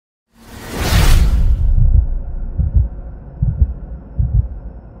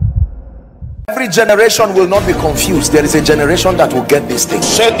Every generation will not be confused. There is a generation that will get this thing.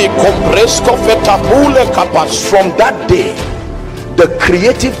 From that day, the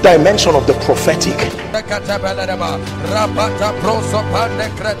creative dimension of the prophetic,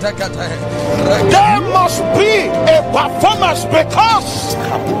 there must be a performance, because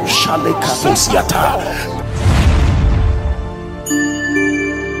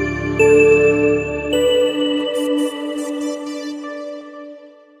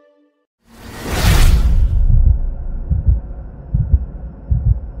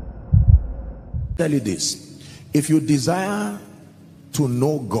tell you this: if you desire to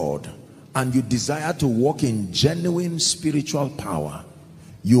know God and you desire to walk in genuine spiritual power,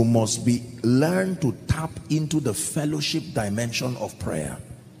 you must learn to tap into the fellowship dimension of prayer.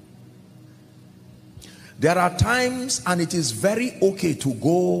 There are times, and it is very okay to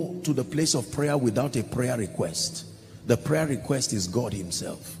go to the place of prayer without a prayer request. The prayer request is God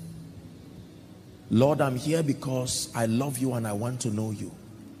himself. Lord, I'm here because I love you and I want to know you.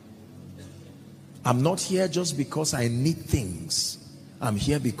 I'm not here just because I need things. I'm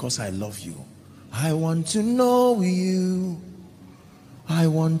here because I love you. I want to know you. I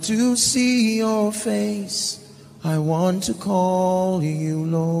want to see your face. I want to call you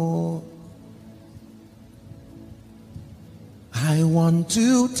Lord. I want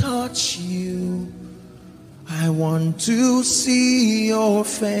to touch you. I want to see your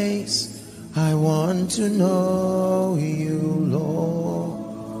face. I want to know you, Lord.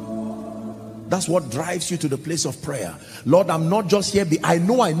 That's what drives you to the place of prayer. Lord, I'm not just here. I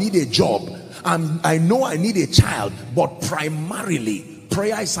know I need a job. I know I need a child. But primarily,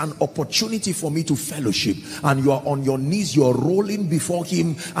 prayer is an opportunity for me to fellowship. And you are on your knees. You are rolling before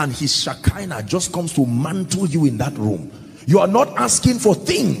him. And his Shekinah just comes to mantle you in that room. You are not asking for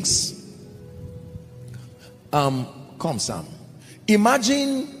things. Come, Sam.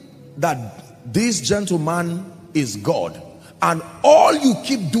 Imagine that this gentleman is God. And all you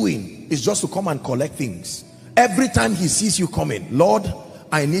keep doing is just to come and collect things. Every time he sees you coming, Lord,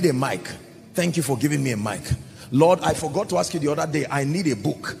 I need a mic. Thank you for giving me a mic. Lord, I forgot to ask you the other day, I need a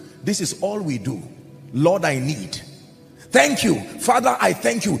book. This is all we do. Lord, I need. Thank you. Father, I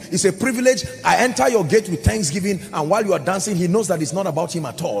thank you. It's a privilege. I enter your gate with thanksgiving, and while you are dancing, he knows that it's not about him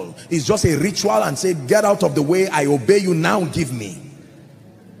at all. It's just a ritual, and say, get out of the way. I obey you now. Give me.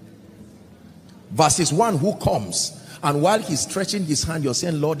 Verses 1, who comes? And while he's stretching his hand, you're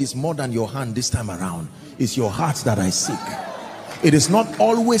saying, Lord, it's more than your hand this time around. It's your heart that I seek. It is not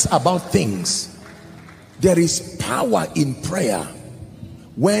always about things. There is power in prayer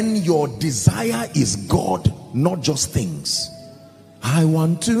when your desire is God, not just things. I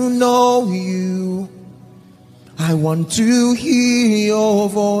want to know you. I want to hear your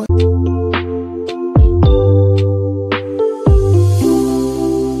voice.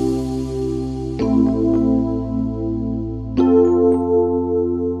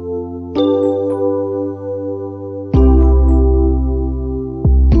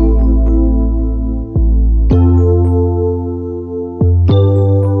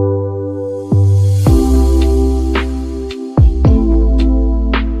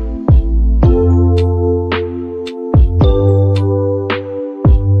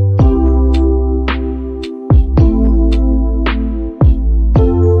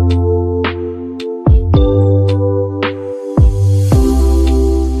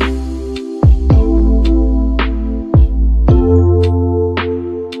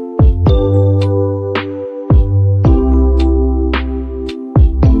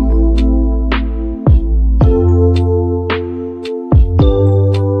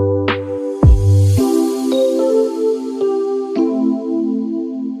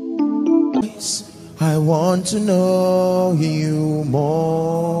 I want to know you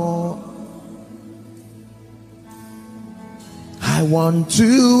more. I want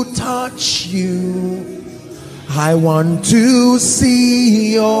to touch you. I want to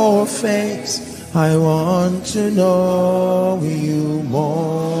see your face. I want to know you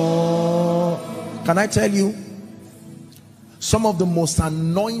more. Can I tell you, some of the most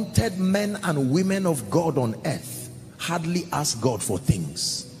anointed men and women of God on earth hardly ask God for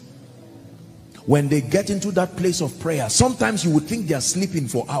things. When they get into that place of prayer, sometimes you would think they are sleeping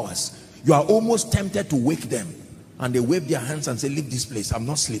for hours. You are almost tempted to wake them, and they wave their hands and say, leave this place, I'm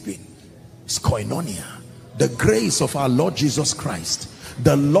not sleeping. It's koinonia, the grace of our Lord Jesus Christ,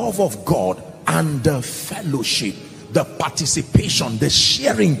 the love of God, and the fellowship, the participation, the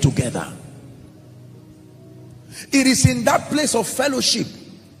sharing together. It is in that place of fellowship.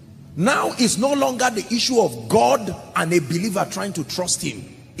 Now it's no longer the issue of God and a believer trying to trust him.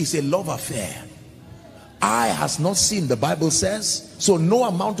 It's a love affair. Eye has not seen, the Bible says, so no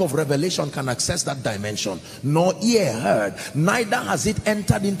amount of revelation can access that dimension. Nor ear heard, neither has it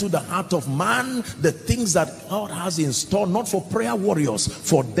entered into the heart of man the things that God has in store, not for prayer warriors,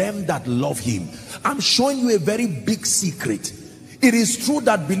 for them that love him. I'm showing you a very big secret. It is true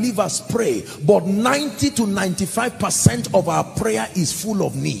that believers pray, but 90 to 95% of our prayer is full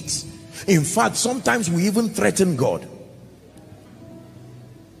of needs. In fact, sometimes we even threaten God.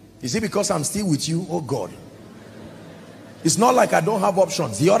 Is it because I'm still with you? Oh God. It's not like I don't have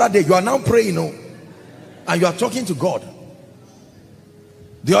options. The other day, you are now praying, and you are talking to God.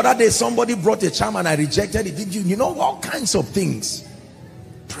 The other day, somebody brought a charm and I rejected it. Did you? You know, all kinds of things.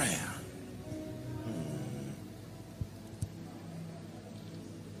 Prayer.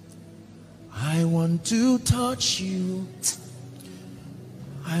 I want to touch you.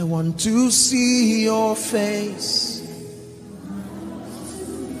 I want to see your face.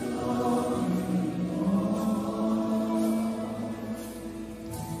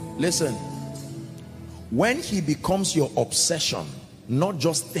 Listen, when he becomes your obsession, not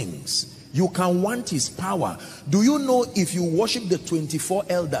just things, you can want his power. Do you know if you worship the 24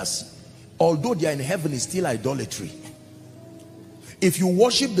 elders, although they are in heaven, it's still idolatry? If you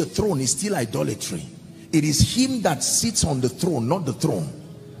worship the throne, it's still idolatry. It is him that sits on the throne, not the throne.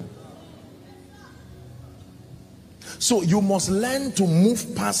 So you must learn to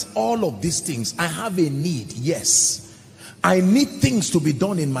move past all of these things. I have a need, yes. I need things to be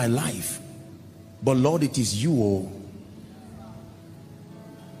done in my life, but Lord, it is you. Oh,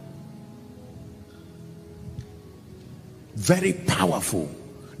 very powerful.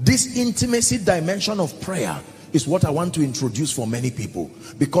 This intimacy dimension of prayer is what I want to introduce for many people,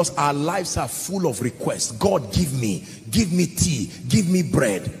 because our lives are full of requests. God, give me tea, give me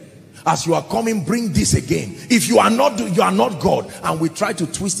bread. As you are coming, bring this again. If you are not God. And we try to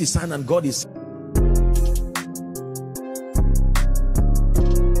twist his hand, and God is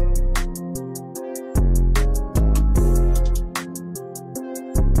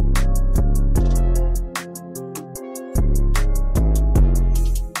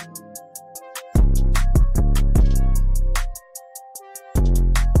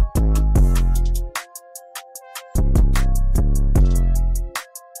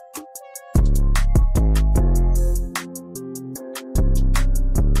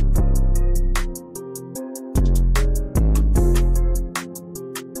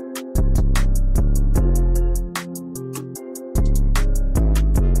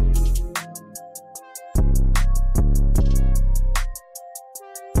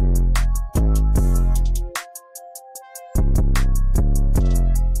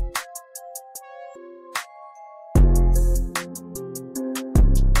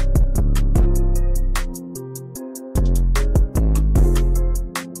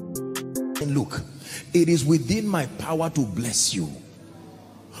look, it is within my power to bless you,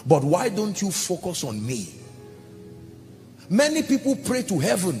 but why don't you focus on me? Many people pray to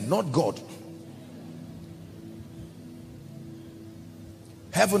heaven, not God.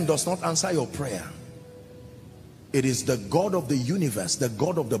 Heaven does not answer your prayer. It is the God of the universe, the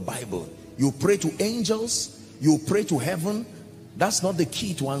God of the Bible. You pray to angels, you pray to heaven. That's not the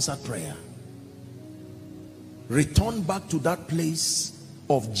key to answered prayer. Return back to that place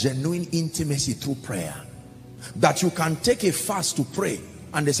of genuine intimacy through prayer, that you can take a fast to pray,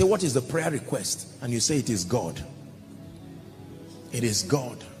 and they say, what is the prayer request? And you say, it is God. It is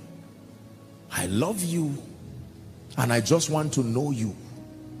God. I love you and I just want to know you.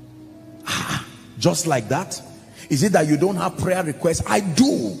 Just like that. Is it that you don't have prayer requests? I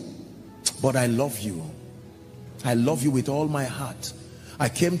do, but I love you. I love you with all my heart. I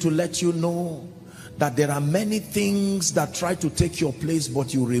came to let you know that there are many things that try to take your place,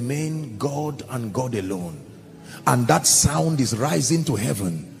 but you remain God and God alone. And that sound is rising to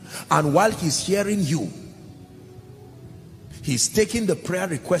heaven. And while he's hearing you, he's taking the prayer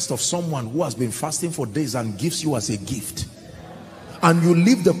request of someone who has been fasting for days and gives you as a gift. And you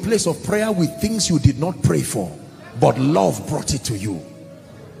leave the place of prayer with things you did not pray for, but love brought it to you.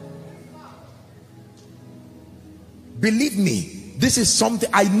 Believe me, this is something,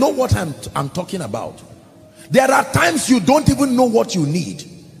 I know what I'm talking about. There are times you don't even know what you need.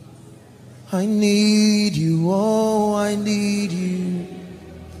 I need you, oh, I need you.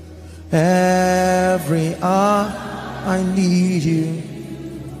 Every hour I need you.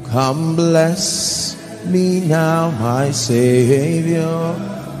 Come bless me now, my Savior.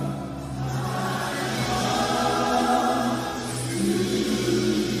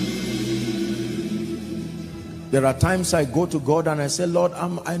 There are times I go to God and I say, Lord,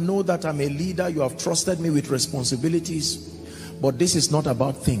 I know that I'm a leader. You have trusted me with responsibilities, but this is not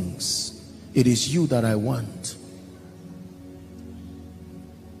about things. It is you that I want.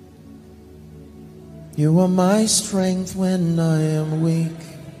 You are my strength when I am weak.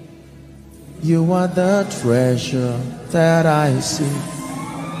 You are the treasure that I seek.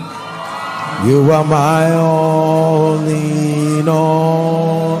 You are my all in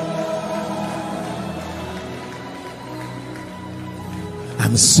all.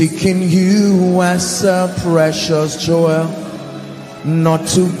 I'm seeking you as a precious jewel, not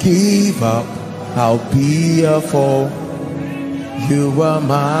to give up, I'll be a fool. You are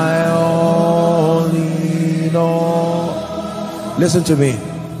my all in all. Listen to me.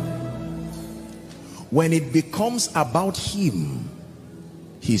 When it becomes about him,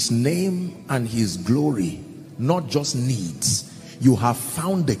 his name and his glory, not just needs, you have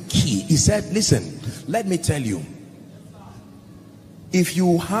found the key. He said, listen, let me tell you, if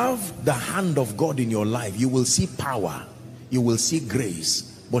you have the hand of God in your life, you will see power, you will see grace,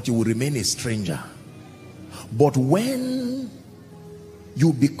 but you will remain a stranger. But when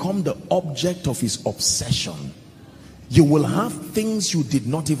you become the object of his obsession, you will have things you did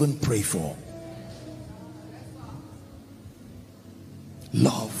not even pray for.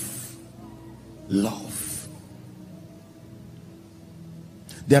 Love, love.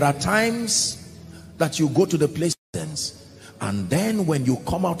 There are times that you go to the place, and then when you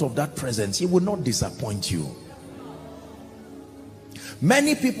come out of that presence, he will not disappoint you.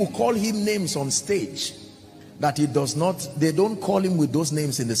 Many people call him names on stage that he does not. They don't call him with those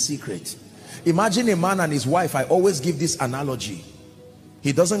names in the secret. Imagine a man and his wife. I always give this analogy.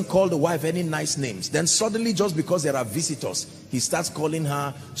 He doesn't call the wife any nice names. Then suddenly, just because there are visitors, he starts calling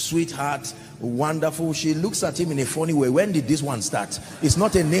her sweetheart, wonderful. She looks at him in a funny way. When did this one start? It's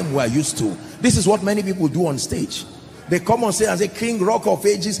not a name we're used to. This is what many people do on stage. They come on stage and say, King, Rock of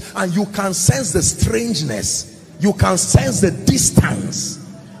Ages, and you can sense the strangeness. You can sense the distance.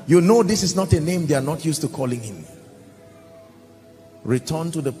 You know this is not a name they are not used to calling him.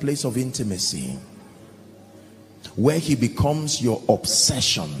 Return to the place of intimacy, where he becomes your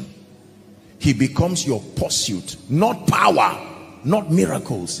obsession. He becomes your pursuit. Not power, not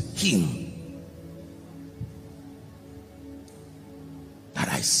miracles, him. That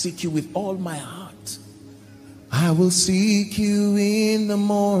I seek you with all my heart. I will seek you in the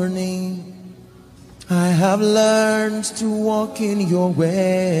morning. I have learned to walk in your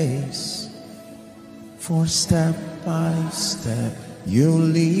ways. For step by step you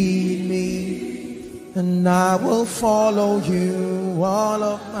lead me, and I will follow you all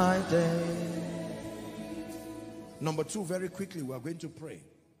of my days. Number 2, very quickly, we are going to pray.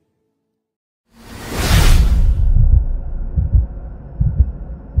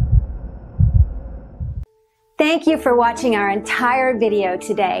 Thank you for watching our entire video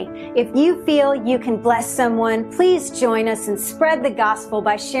today. If you feel you can bless someone, please join us and spread the gospel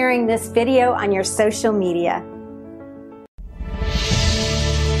by sharing this video on your social media.